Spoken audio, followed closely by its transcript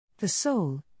The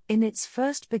soul, in its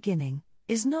first beginning,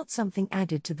 is not something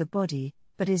added to the body,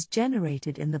 but is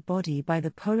generated in the body by the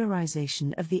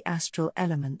polarization of the astral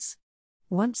elements.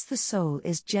 Once the soul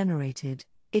is generated,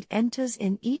 it enters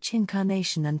in each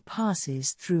incarnation and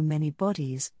passes through many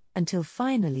bodies, until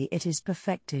finally it is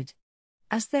perfected.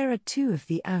 As there are two of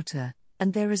the outer,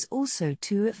 and there is also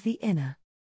two of the inner.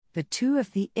 The two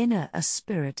of the inner are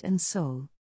spirit and soul.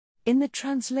 In the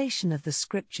translation of the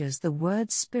scriptures, the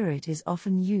word spirit is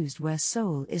often used where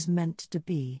soul is meant to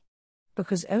be.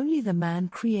 Because only the man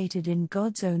created in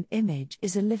God's own image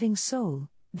is a living soul,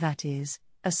 that is,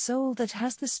 a soul that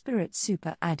has the spirit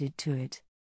super added to it.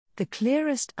 The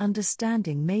clearest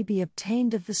understanding may be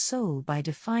obtained of the soul by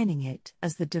defining it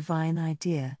as the divine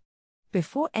idea.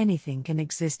 Before anything can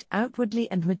exist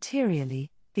outwardly and materially,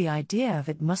 the idea of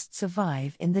it must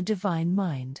survive in the divine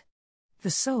mind. The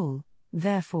soul,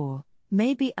 therefore,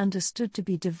 may be understood to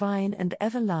be divine and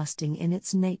everlasting in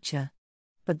its nature.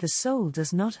 But the soul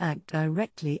does not act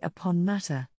directly upon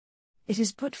matter. It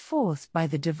is put forth by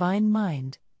the divine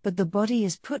mind, but the body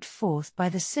is put forth by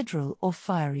the sidereal or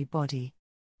fiery body.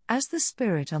 As the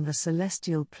spirit on the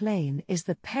celestial plane is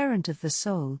the parent of the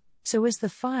soul, so as the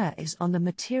fire is on the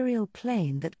material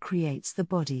plane that creates the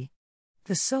body.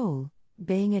 The soul,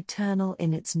 being eternal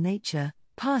in its nature,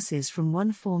 passes from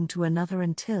one form to another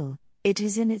until it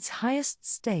is in its highest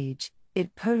stage,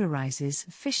 it polarizes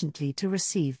sufficiently to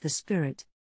receive the spirit.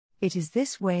 It is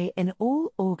this way in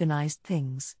all organized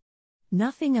things.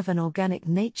 Nothing of an organic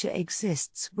nature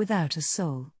exists without a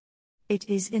soul. It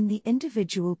is in the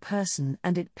individual person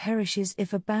and it perishes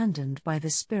if abandoned by the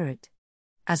spirit.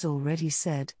 As already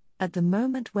said, at the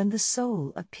moment when the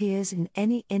soul appears in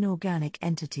any inorganic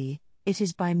entity, it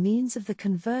is by means of the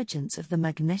convergence of the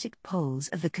magnetic poles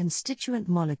of the constituent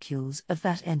molecules of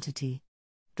that entity.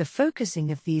 The focusing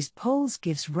of these poles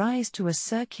gives rise to a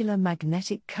circular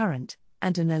magnetic current,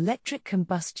 and an electric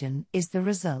combustion is the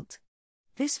result.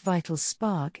 This vital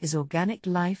spark is organic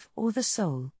life or the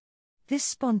soul. This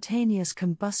spontaneous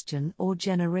combustion or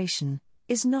generation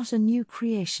is not a new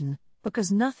creation,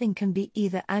 because nothing can be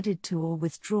either added to or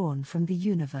withdrawn from the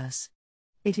universe.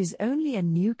 It is only a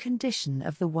new condition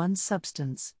of the one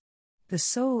substance. The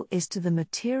soul is to the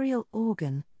material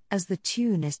organ, as the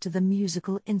tune is to the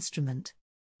musical instrument.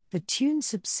 The tune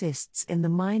subsists in the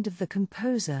mind of the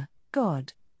composer,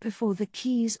 God, before the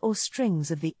keys or strings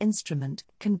of the instrument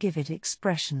can give it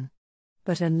expression.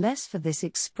 But unless for this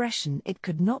expression it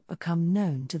could not become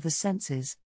known to the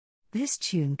senses. This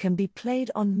tune can be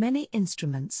played on many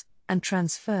instruments, and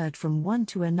transferred from one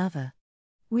to another.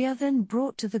 We are then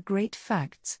brought to the great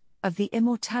facts, of the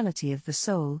immortality of the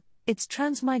soul, its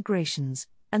transmigrations,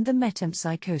 and the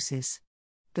metempsychosis.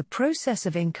 The process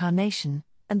of incarnation,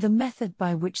 and the method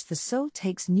by which the soul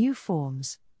takes new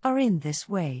forms, are in this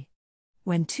way.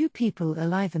 When two people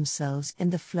ally themselves in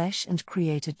the flesh and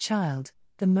create a child,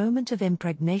 the moment of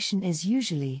impregnation is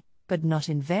usually, but not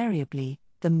invariably,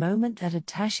 the moment that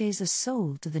attaches a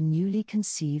soul to the newly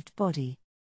conceived body.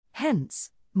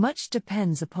 Hence, much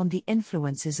depends upon the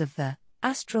influences of the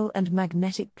astral and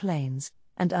magnetic planes,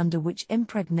 and under which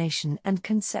impregnation and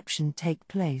conception take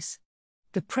place.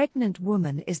 The pregnant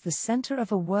woman is the center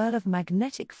of a whirl of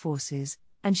magnetic forces,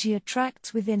 and she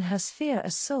attracts within her sphere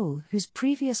a soul whose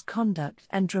previous conduct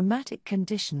and dramatic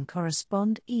condition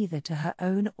correspond either to her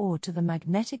own or to the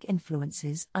magnetic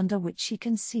influences under which she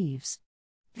conceives.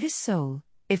 This soul,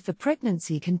 if the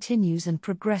pregnancy continues and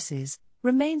progresses,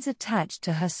 remains attached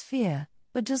to her sphere,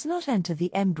 but does not enter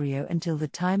the embryo until the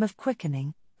time of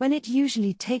quickening, when it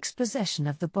usually takes possession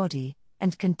of the body,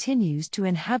 and continues to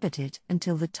inhabit it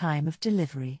until the time of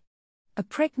delivery. A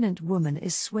pregnant woman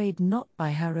is swayed not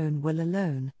by her own will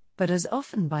alone, but as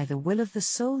often by the will of the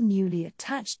soul newly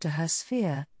attached to her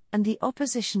sphere, and the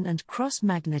opposition and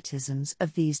cross-magnetisms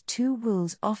of these two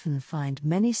wills often find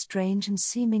many strange and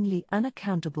seemingly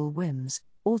unaccountable whims,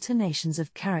 alternations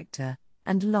of character,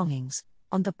 and longings,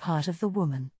 on the part of the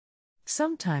woman.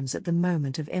 Sometimes at the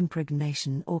moment of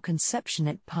impregnation or conception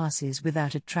it passes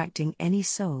without attracting any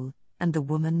soul, and the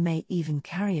woman may even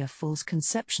carry a false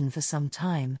conception for some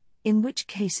time, in which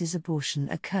cases abortion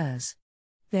occurs.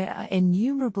 There are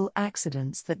innumerable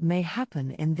accidents that may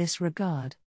happen in this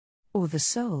regard. Or the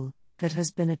soul, that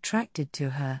has been attracted to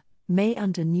her, may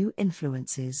under new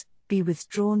influences, be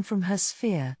withdrawn from her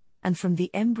sphere, and from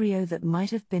the embryo that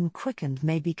might have been quickened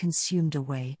may be consumed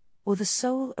away, or the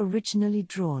soul originally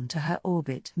drawn to her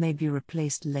orbit may be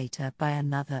replaced later by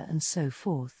another, and so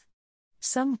forth.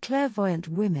 Some clairvoyant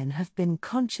women have been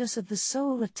conscious of the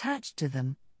soul attached to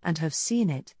them, and have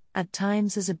seen it, at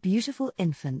times as a beautiful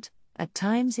infant, at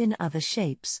times in other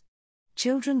shapes.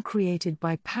 Children created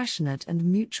by passionate and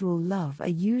mutual love are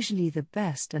usually the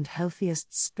best and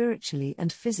healthiest spiritually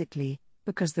and physically,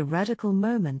 because the radical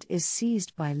moment is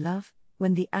seized by love.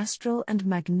 When the astral and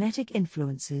magnetic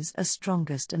influences are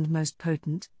strongest and most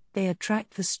potent, they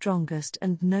attract the strongest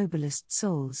and noblest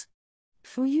souls.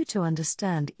 For you to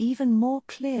understand even more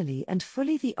clearly and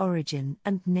fully the origin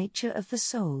and nature of the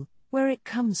soul, where it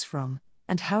comes from,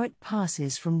 and how it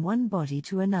passes from one body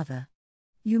to another,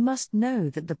 you must know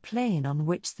that the plane on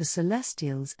which the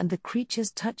celestials and the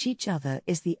creatures touch each other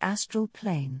is the astral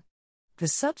plane. The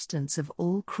substance of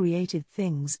all created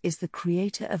things is the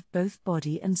creator of both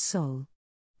body and soul.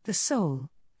 The soul,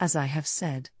 as I have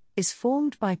said, is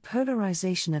formed by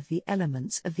polarization of the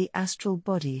elements of the astral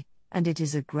body, and it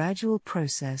is a gradual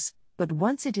process, but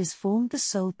once it is formed, the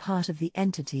soul part of the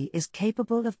entity is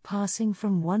capable of passing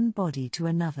from one body to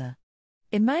another.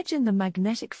 Imagine the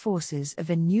magnetic forces of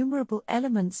innumerable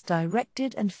elements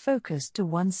directed and focused to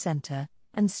one center,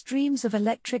 and streams of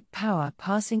electric power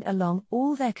passing along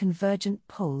all their convergent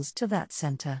poles to that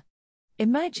center.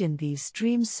 Imagine these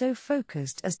streams so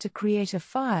focused as to create a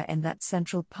fire in that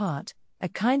central part, a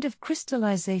kind of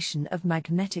crystallization of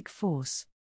magnetic force.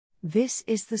 This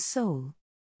is the soul.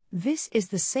 This is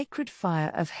the sacred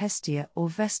fire of Hestia or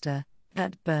Vesta,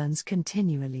 that burns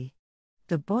continually.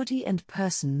 The body and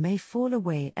person may fall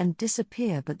away and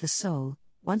disappear, but the soul,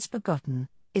 once begotten,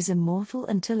 is immortal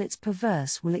until its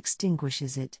perverse will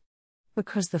extinguishes it.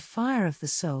 Because the fire of the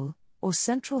soul, or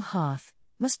central hearth,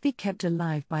 must be kept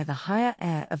alive by the higher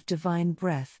air of divine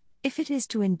breath, if it is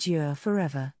to endure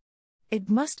forever. It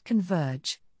must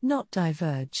converge, not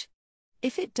diverge.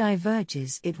 If it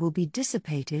diverges, it will be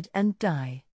dissipated and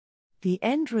die. The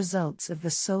end results of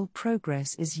the soul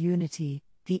progress is unity.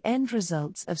 The end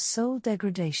results of soul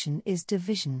degradation is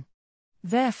division.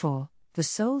 Therefore, the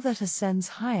soul that ascends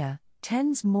higher,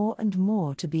 tends more and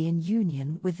more to be in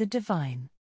union with the divine.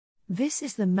 This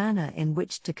is the manner in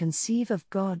which to conceive of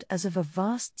God as of a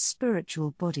vast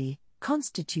spiritual body,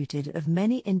 constituted of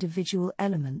many individual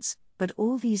elements, but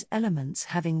all these elements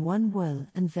having one will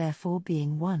and therefore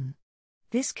being one.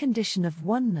 This condition of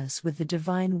oneness with the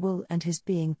divine will and his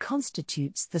being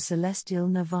constitutes the celestial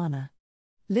nirvana.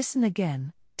 Listen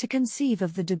again. To conceive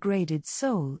of the degraded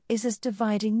soul is as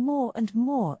dividing more and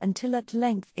more until at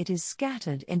length it is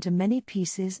scattered into many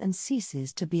pieces and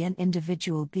ceases to be an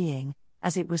individual being,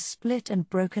 as it was split and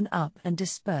broken up and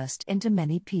dispersed into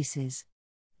many pieces.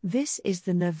 This is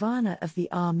the nirvana of the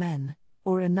Amen,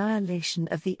 or annihilation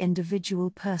of the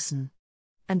individual person.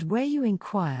 And where you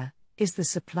inquire, is the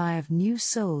supply of new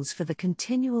souls for the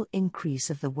continual increase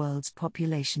of the world's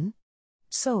population?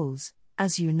 Souls,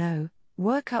 as you know,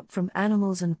 work up from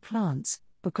animals and plants,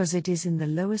 because it is in the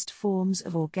lowest forms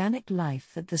of organic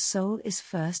life that the soul is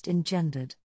first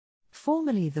engendered.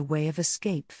 Formerly the way of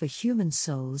escape for human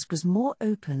souls was more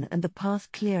open and the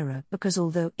path clearer, because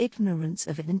although ignorance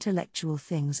of intellectual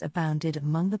things abounded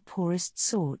among the poorest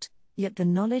sort, yet the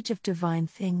knowledge of divine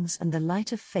things and the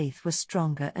light of faith were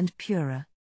stronger and purer.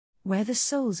 Where the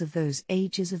souls of those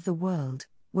ages of the world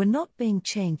were not being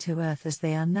chained to earth as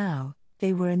they are now,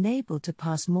 they were enabled to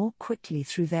pass more quickly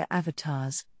through their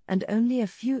avatars, and only a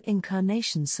few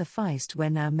incarnations sufficed where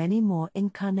now many more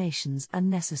incarnations are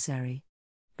necessary.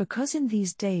 Because in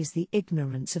these days the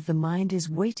ignorance of the mind is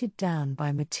weighted down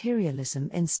by materialism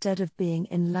instead of being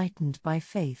enlightened by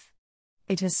faith.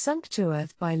 It has sunk to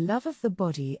earth by love of the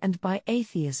body and by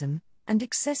atheism, and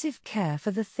excessive care for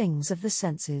the things of the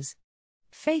senses.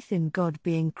 Faith in God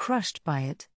being crushed by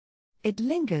it. It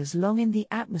lingers long in the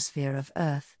atmosphere of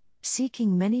earth,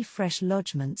 seeking many fresh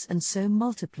lodgments, and so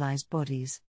multiplies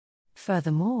bodies.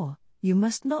 Furthermore, you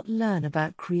must not learn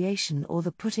about creation or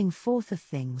the putting forth of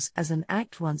things as an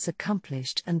act once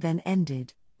accomplished and then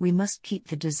ended. We must keep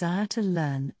the desire to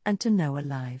learn and to know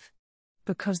alive.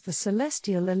 Because the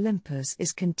celestial Olympus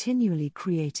is continually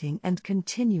creating and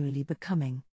continually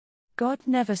becoming. God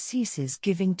never ceases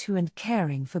giving to and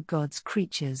caring for God's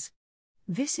creatures.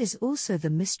 This is also the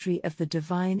mystery of the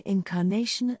divine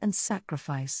incarnation and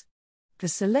sacrifice. The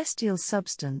celestial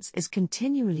substance is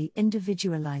continually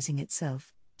individualizing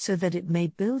itself, so that it may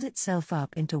build itself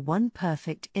up into one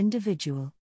perfect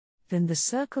individual. Then the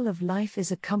circle of life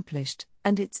is accomplished,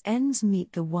 and its ends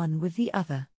meet the one with the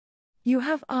other. You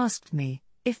have asked me,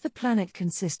 if the planet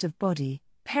consists of body,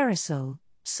 perisoul,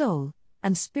 soul,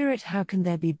 and spirit, how can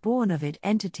there be born of it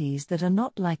entities that are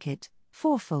not like it,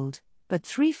 fourfold, but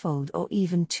threefold or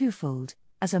even twofold,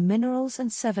 as are minerals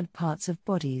and severed parts of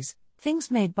bodies,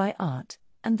 things made by art,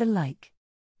 and the like?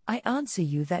 I answer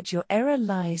you that your error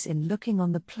lies in looking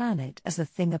on the planet as a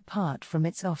thing apart from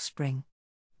its offspring.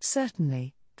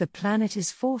 Certainly, the planet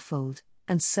is fourfold,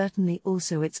 and certainly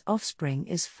also its offspring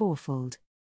is fourfold.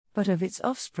 But of its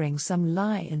offspring some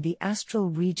lie in the astral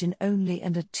region only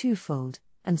and are twofold,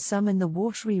 and some in the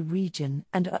watery region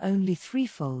and are only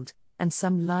threefold, and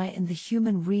some lie in the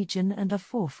human region and are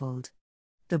fourfold.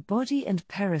 The body and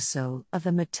perisoul are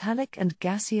the metallic and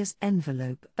gaseous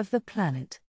envelope of the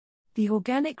planet. The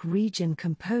organic region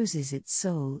composes its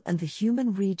soul and the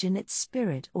human region its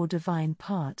spirit or divine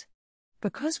part.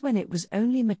 Because when it was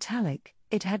only metallic,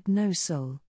 it had no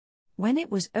soul. When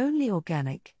it was only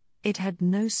organic, it had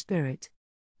no spirit.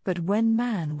 But when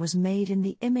man was made in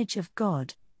the image of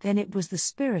God, then it was the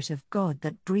Spirit of God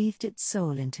that breathed its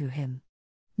soul into him.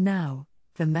 Now,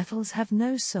 the metals have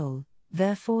no soul,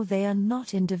 therefore they are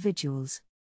not individuals.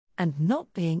 And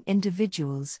not being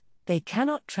individuals, they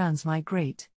cannot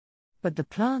transmigrate. But the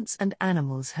plants and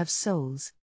animals have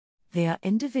souls. They are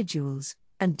individuals,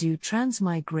 and do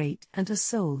transmigrate, and a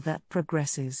soul that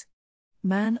progresses.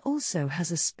 Man also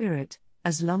has a spirit,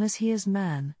 as long as he is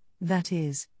man, that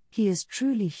is, he is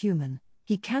truly human.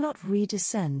 He cannot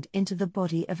redescend into the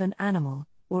body of an animal,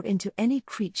 or into any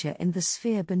creature in the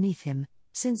sphere beneath him,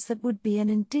 since that would be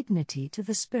an indignity to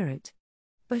the spirit.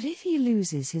 But if he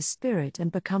loses his spirit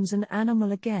and becomes an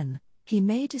animal again, he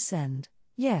may descend,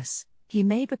 yes, he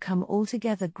may become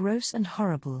altogether gross and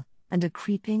horrible, and a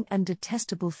creeping and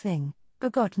detestable thing,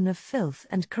 begotten of filth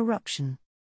and corruption.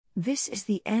 This is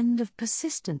the end of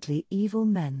persistently evil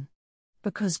men.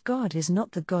 Because God is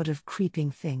not the God of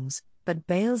creeping things, but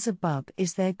Beelzebub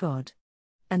is their God.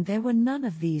 And there were none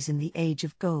of these in the age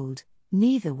of gold,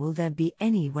 neither will there be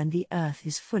any when the earth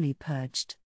is fully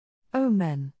purged. O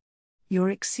men! Your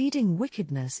exceeding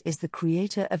wickedness is the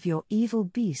creator of your evil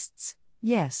beasts,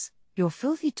 yes, your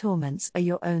filthy torments are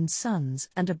your own sons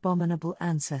and abominable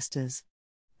ancestors.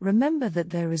 Remember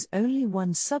that there is only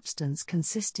one substance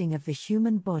consisting of the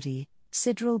human body,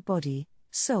 sidereal body,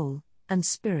 soul, and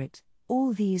spirit.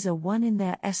 All these are one in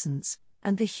their essence,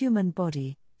 and the human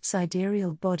body,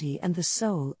 sidereal body and the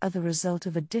soul are the result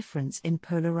of a difference in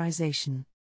polarization.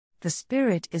 The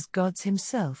spirit is God's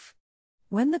himself.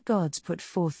 When the gods put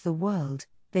forth the world,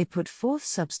 they put forth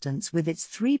substance with its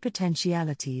three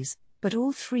potentialities, but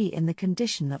all three in the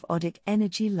condition of odic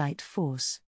energy light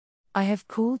force. I have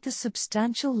called the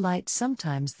substantial light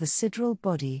sometimes the sidereal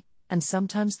body, and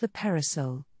sometimes the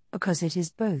perisoul, because it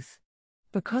is both.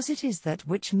 Because it is that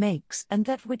which makes and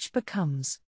that which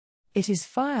becomes. It is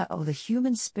fire or the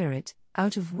human spirit,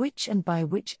 out of which and by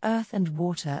which earth and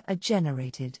water are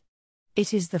generated.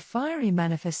 It is the fiery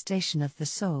manifestation of the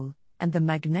soul, and the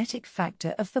magnetic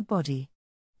factor of the body.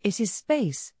 It is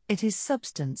space, it is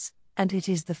substance, and it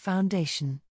is the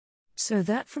foundation. So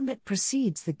that from it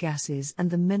proceeds the gases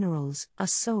and the minerals are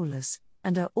soulless,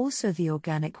 and are also the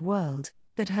organic world,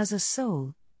 that has a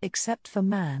soul, except for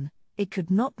man. It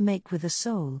could not make with a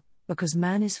soul, because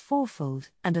man is fourfold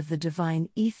and of the divine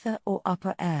ether or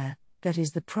upper air, that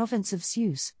is the province of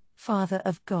Zeus, father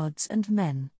of gods and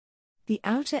men. The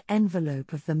outer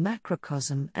envelope of the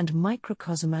macrocosm and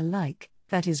microcosm alike,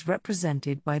 that is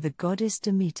represented by the goddess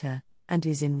Demeter, and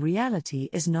is in reality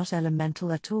is not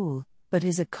elemental at all, but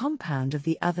is a compound of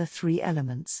the other three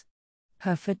elements.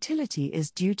 Her fertility is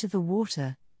due to the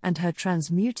water, and her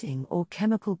transmuting or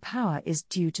chemical power is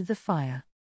due to the fire.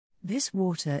 This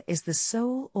water is the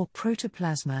soul or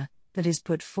protoplasma, that is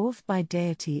put forth by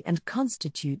deity and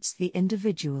constitutes the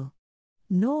individual.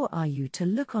 Nor are you to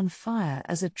look on fire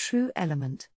as a true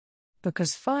element.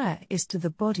 Because fire is to the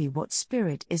body what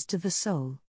spirit is to the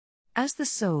soul. As the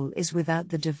soul is without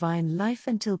the divine life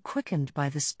until quickened by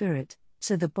the spirit,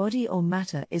 so the body or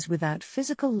matter is without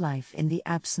physical life in the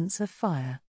absence of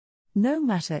fire. No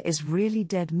matter is really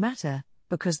dead matter,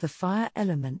 because the fire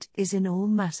element is in all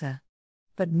matter.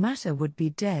 But matter would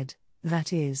be dead,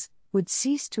 that is, would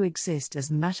cease to exist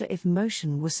as matter if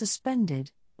motion was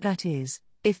suspended, that is,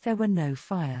 if there were no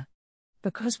fire.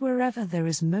 Because wherever there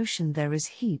is motion there is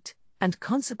heat, and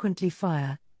consequently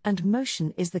fire, and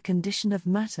motion is the condition of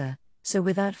matter, so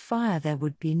without fire there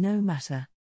would be no matter.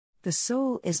 The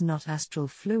soul is not astral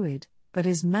fluid, but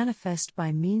is manifest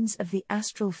by means of the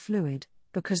astral fluid,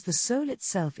 because the soul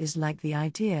itself is like the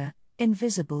idea,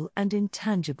 invisible and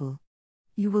intangible.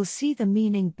 You will see the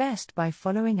meaning best by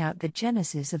following out the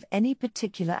genesis of any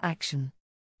particular action.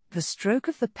 The stroke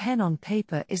of the pen on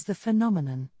paper is the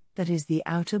phenomenon, that is the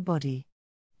outer body.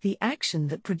 The action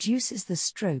that produces the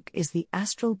stroke is the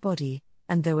astral body,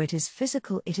 and though it is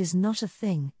physical it is not a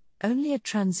thing, only a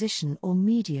transition or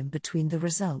medium between the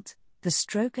result, the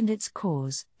stroke and its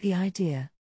cause, the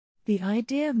idea. The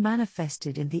idea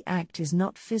manifested in the act is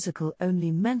not physical,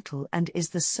 only mental, and is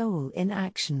the soul in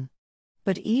action.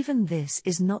 But even this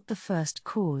is not the first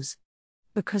cause.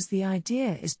 Because the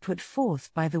idea is put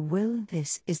forth by the will,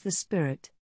 this is the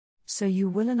spirit. So you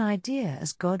will an idea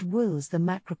as God wills the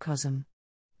macrocosm.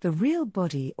 The real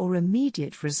body or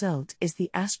immediate result is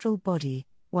the astral body,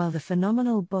 while the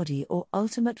phenomenal body or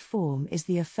ultimate form is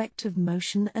the effect of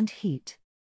motion and heat.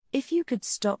 If you could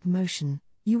stop motion,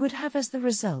 you would have as the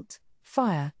result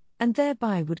fire, and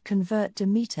thereby would convert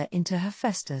Demeter into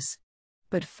Hephaestus.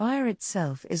 But fire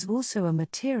itself is also a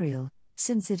material,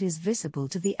 since it is visible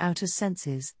to the outer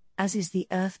senses, as is the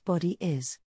earth body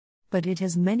is. But it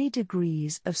has many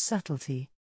degrees of subtlety.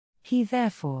 He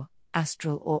therefore,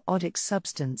 astral or odic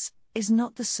substance, is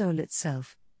not the soul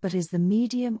itself, but is the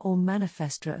medium or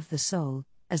manifester of the soul,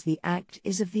 as the act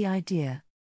is of the idea.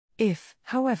 If,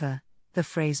 however, the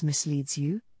phrase misleads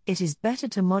you, it is better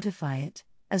to modify it,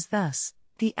 as thus,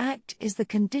 the act is the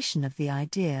condition of the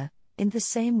idea, in the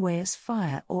same way as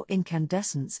fire or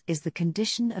incandescence is the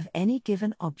condition of any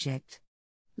given object.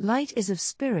 Light is of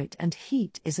spirit and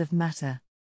heat is of matter.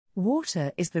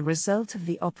 Water is the result of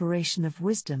the operation of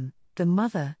wisdom, the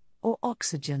mother, or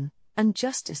oxygen, and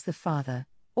justice the father,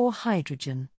 or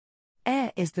hydrogen.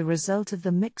 Air is the result of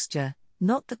the mixture,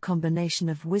 not the combination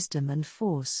of wisdom and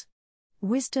force.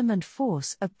 Wisdom and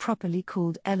force are properly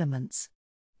called elements.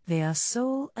 They are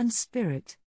soul and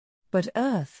spirit. But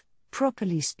earth,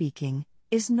 properly speaking,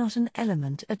 is not an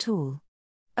element at all.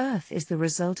 Earth is the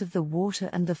result of the water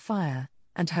and the fire,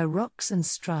 and her rocks and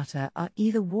strata are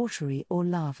either watery or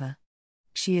lava.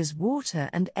 She is water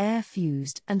and air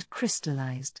fused and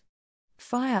crystallized.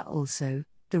 Fire also,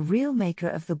 the real maker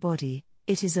of the body,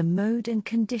 it is a mode and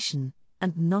condition,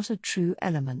 and not a true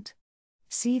element.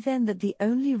 See then that the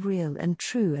only real and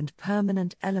true and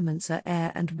permanent elements are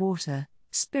air and water,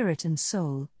 spirit and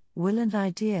soul, will and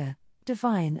idea,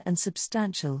 divine and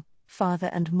substantial, father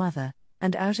and mother,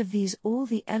 and out of these all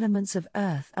the elements of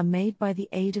earth are made by the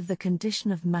aid of the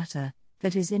condition of matter,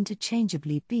 that is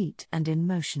interchangeably beat and in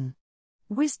motion.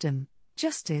 Wisdom,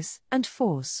 justice, and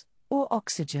force, or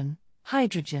oxygen,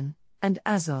 hydrogen, and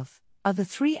azoth, are the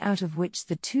three out of which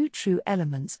the two true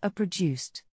elements are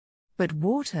produced. But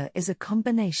water is a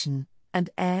combination, and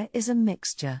air is a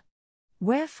mixture.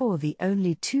 Wherefore the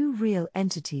only two real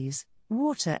entities,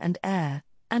 water and air,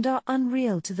 and are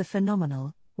unreal to the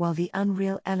phenomenal, while the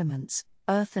unreal elements,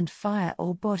 earth and fire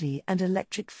or body and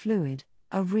electric fluid,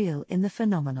 are real in the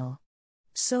phenomenal.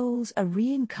 Souls are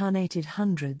reincarnated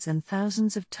hundreds and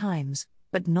thousands of times,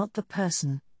 but not the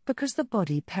person, because the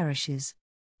body perishes.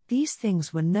 These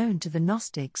things were known to the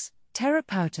Gnostics,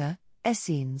 Terrapauta,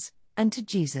 Essenes, and to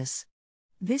Jesus.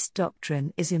 This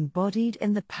doctrine is embodied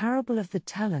in the parable of the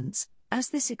talents, as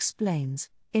this explains.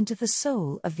 Into the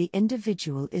soul of the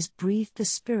individual is breathed the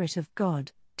Spirit of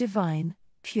God, divine,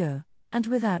 pure, and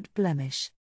without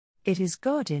blemish. It is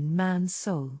God in man's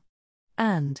soul.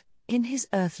 And, in his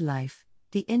earth life,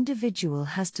 the individual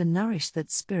has to nourish that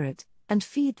spirit, and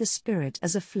feed the spirit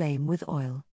as a flame with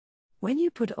oil. When you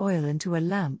put oil into a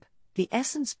lamp, the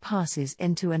essence passes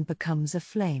into and becomes a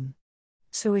flame.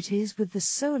 So it is with the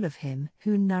soul of him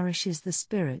who nourishes the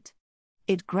spirit.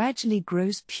 It gradually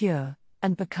grows pure,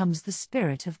 and becomes the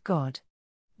Spirit of God.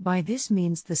 By this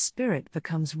means the spirit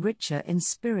becomes richer in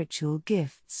spiritual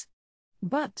gifts.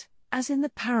 But, as in the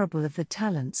parable of the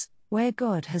talents, where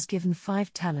God has given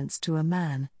 5 talents to a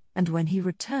man, and when he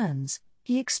returns,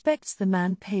 he expects the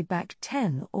man pay back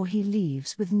 10 or he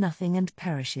leaves with nothing and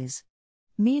perishes.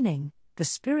 Meaning, the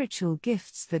spiritual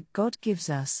gifts that God gives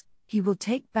us, he will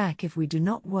take back if we do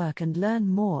not work and learn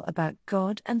more about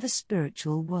God and the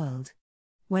spiritual world.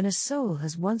 When a soul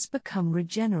has once become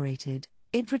regenerated,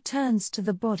 it returns to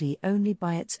the body only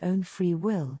by its own free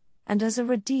will, and as a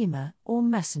redeemer or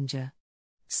messenger.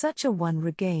 Such a one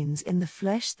regains in the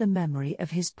flesh the memory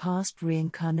of his past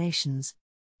reincarnations.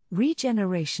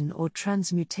 Regeneration or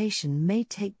transmutation may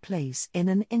take place in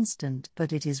an instant,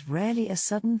 but it is rarely a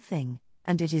sudden thing,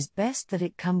 and it is best that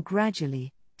it come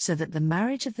gradually, so that the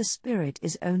marriage of the spirit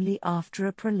is only after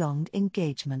a prolonged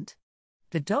engagement.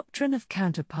 The doctrine of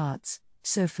counterparts,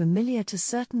 so familiar to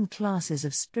certain classes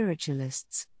of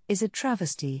spiritualists, is a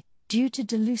travesty, due to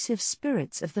delusive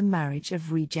spirits of the marriage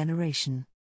of regeneration.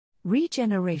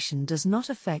 Regeneration does not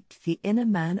affect the inner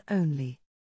man only.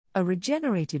 A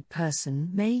regenerated person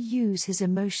may use his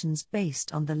emotions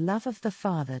based on the love of the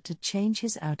Father to change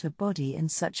his outer body in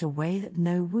such a way that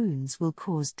no wounds will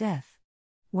cause death.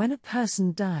 When a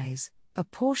person dies, a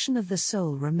portion of the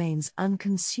soul remains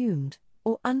unconsumed,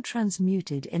 or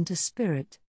untransmuted into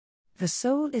spirit. The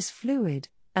soul is fluid,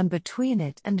 and between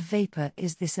it and vapor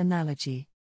is this analogy.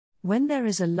 When there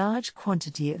is a large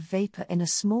quantity of vapor in a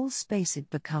small space,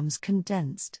 it becomes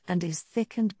condensed and is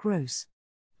thick and gross.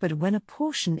 But when a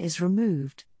portion is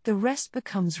removed, the rest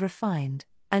becomes refined,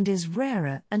 and is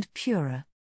rarer and purer.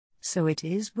 So it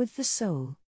is with the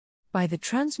soul. By the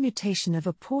transmutation of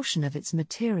a portion of its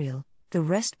material, the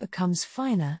rest becomes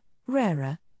finer,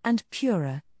 rarer, and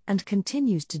purer, and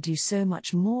continues to do so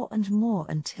much more and more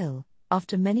until,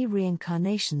 after many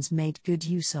reincarnations made good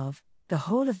use of, the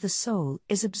whole of the soul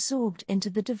is absorbed into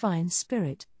the Divine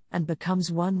Spirit, and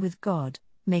becomes one with God,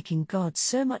 making God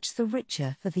so much the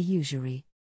richer for the usury.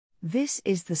 This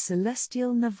is the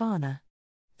celestial nirvana.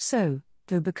 So,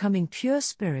 though becoming pure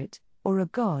spirit, or a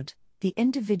God, the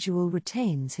individual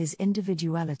retains his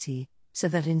individuality, so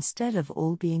that instead of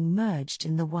all being merged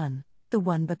in the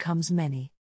one becomes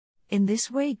many. In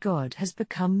this way God has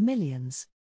become millions.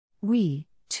 We,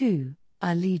 too,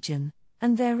 are legion,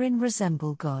 and therein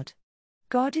resemble God.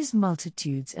 God is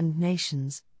multitudes and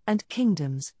nations, and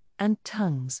kingdoms, and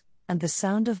tongues, and the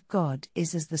sound of God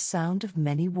is as the sound of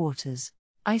many waters.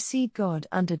 I see God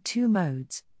under two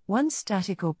modes, one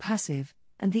static or passive,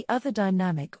 and the other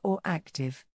dynamic or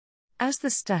active. As the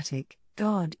static,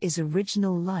 God is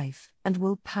original life and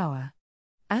will power.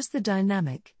 As the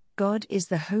dynamic, God is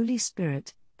the Holy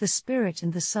Spirit, the Spirit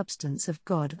and the substance of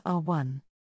God are one.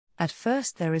 At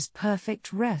first there is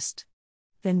perfect rest.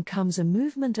 Then comes a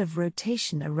movement of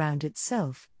rotation around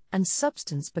itself, and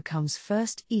substance becomes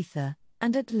first ether,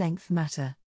 and at length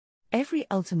matter. Every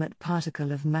ultimate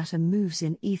particle of matter moves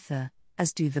in ether,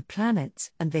 as do the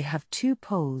planets, and they have two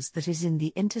poles that is in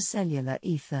the intercellular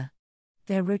ether.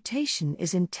 Their rotation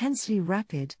is intensely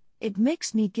rapid, it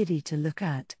makes me giddy to look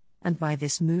at, and by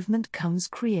this movement comes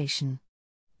creation.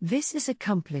 This is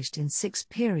accomplished in 6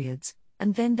 periods,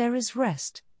 and then there is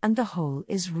rest, and the whole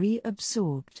is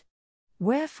reabsorbed.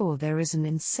 Wherefore there is an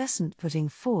incessant putting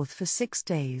forth for 6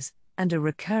 days, and a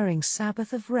recurring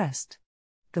Sabbath of rest.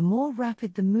 The more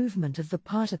rapid the movement of the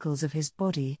particles of his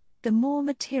body, the more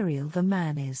material the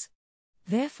man is.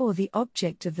 Therefore the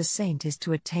object of the saint is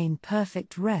to attain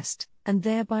perfect rest, and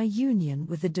thereby union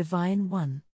with the Divine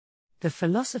One. The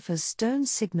philosopher's stone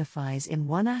signifies in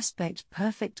one aspect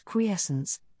perfect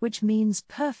quiescence, which means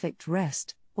perfect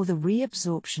rest, or the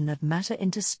reabsorption of matter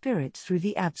into spirit through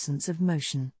the absence of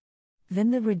motion.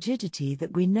 Then the rigidity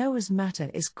that we know as matter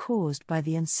is caused by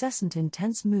the incessant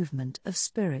intense movement of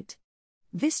spirit.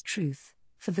 This truth,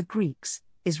 for the Greeks,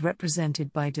 is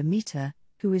represented by Demeter,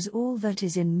 who is all that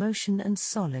is in motion and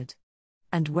solid.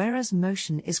 And whereas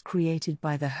motion is created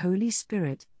by the Holy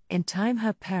Spirit, in time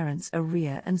her parents are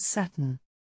Rhea and Saturn.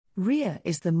 Rhea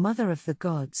is the mother of the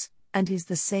gods, and is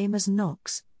the same as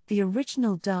Nox, the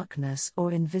original darkness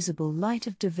or invisible light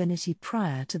of divinity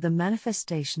prior to the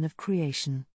manifestation of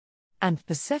creation. And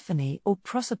Persephone or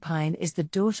Proserpine is the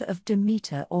daughter of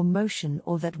Demeter or motion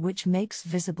or that which makes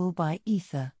visible by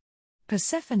ether.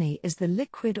 Persephone is the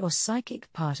liquid or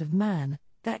psychic part of man,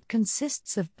 that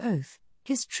consists of both,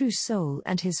 his true soul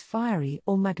and his fiery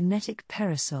or magnetic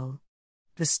perisoul.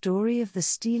 The story of the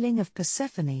stealing of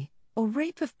Persephone, or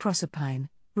rape of Proserpine,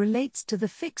 relates to the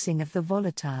fixing of the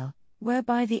volatile,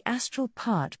 whereby the astral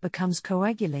part becomes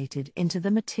coagulated into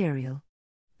the material.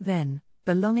 Then,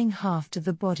 belonging half to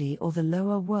the body or the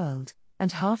lower world,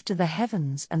 and half to the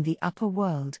heavens and the upper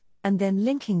world, and then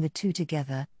linking the two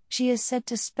together, she is said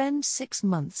to spend 6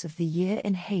 months of the year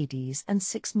in Hades and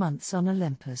 6 months on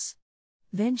Olympus.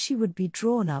 Then she would be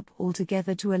drawn up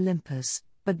altogether to Olympus,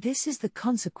 but this is the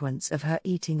consequence of her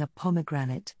eating a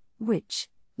pomegranate, which,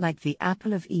 like the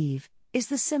apple of Eve, is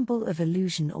the symbol of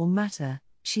illusion or matter.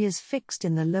 She is fixed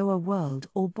in the lower world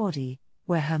or body,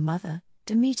 where her mother,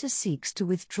 Demeter, seeks to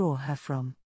withdraw her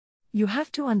from. You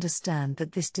have to understand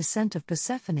that this descent of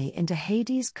Persephone into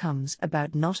Hades comes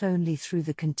about not only through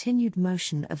the continued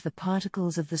motion of the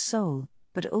particles of the soul,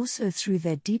 but also through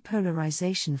their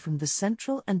depolarization from the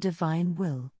central and divine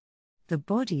will. The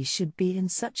body should be in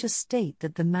such a state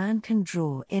that the man can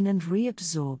draw in and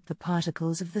reabsorb the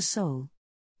particles of the soul.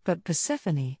 But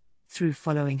Persephone, through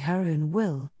following her own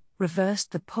will,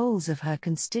 reversed the poles of her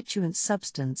constituent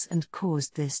substance and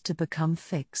caused this to become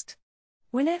fixed.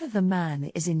 Whenever the man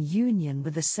is in union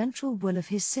with the central will of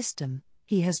his system,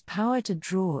 he has power to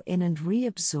draw in and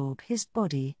reabsorb his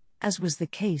body, as was the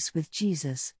case with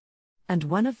Jesus. And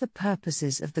one of the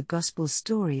purposes of the gospel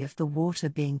story of the water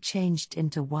being changed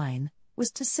into wine,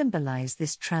 was to symbolize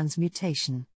this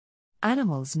transmutation.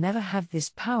 Animals never have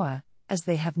this power, as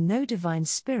they have no divine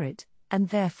spirit, and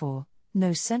therefore,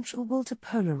 no central will to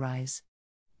polarize.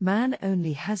 Man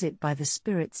only has it by the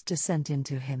Spirit's descent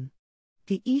into him.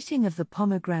 The eating of the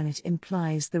pomegranate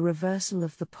implies the reversal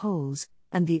of the poles,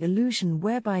 and the illusion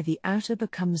whereby the outer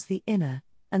becomes the inner,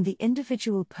 and the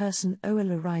individual person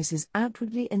arises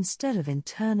outwardly instead of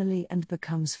internally and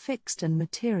becomes fixed and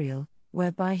material,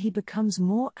 whereby he becomes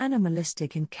more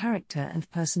animalistic in character and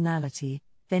personality,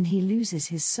 then he loses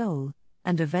his soul,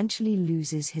 and eventually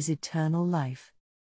loses his eternal life.